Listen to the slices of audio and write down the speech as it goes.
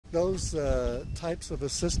those types of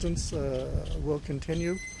assistance will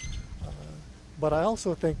continue, but I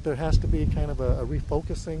also think there has to be kind of a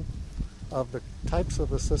refocusing of the types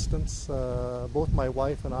of assistance. Both my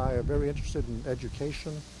wife and I are very interested in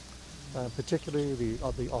education, particularly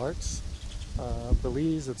of the arts.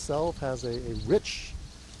 Belize itself has a rich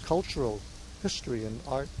cultural history in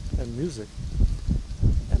art and music.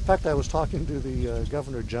 In fact, I was talking to the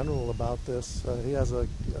Governor General about this. He has a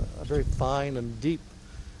very fine and deep,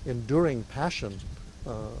 enduring passion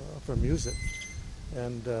for music.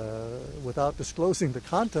 And without disclosing the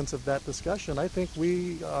contents of that discussion, I think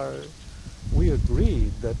we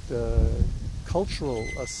agreed that cultural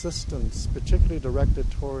assistance, particularly directed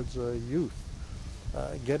towards youth,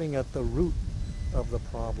 getting at the root of the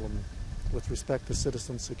problem with respect to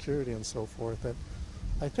citizen security and so forth, that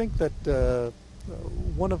I think that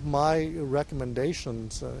one of my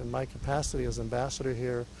recommendations in my capacity as ambassador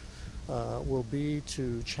here will be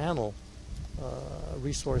to channel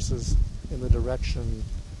resources in the direction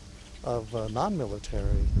of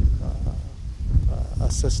non-military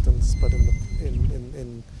assistance, but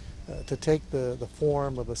to take the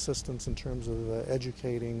form of assistance in terms of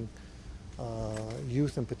educating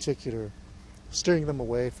youth in particular, steering them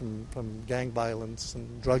away from gang violence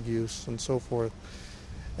and drug use and so forth.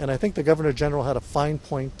 And I think the Governor General had a fine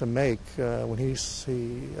point to make when he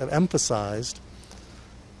emphasized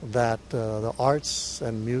that the arts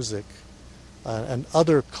and music and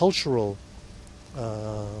other cultural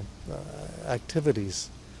activities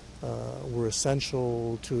were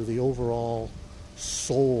essential to the overall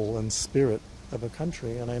soul and spirit of a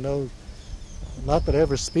country. And I know, not that I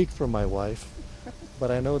ever speak for my wife, but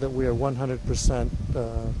I know that we are 100%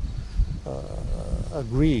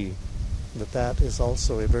 agree that that is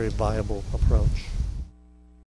also a very viable approach.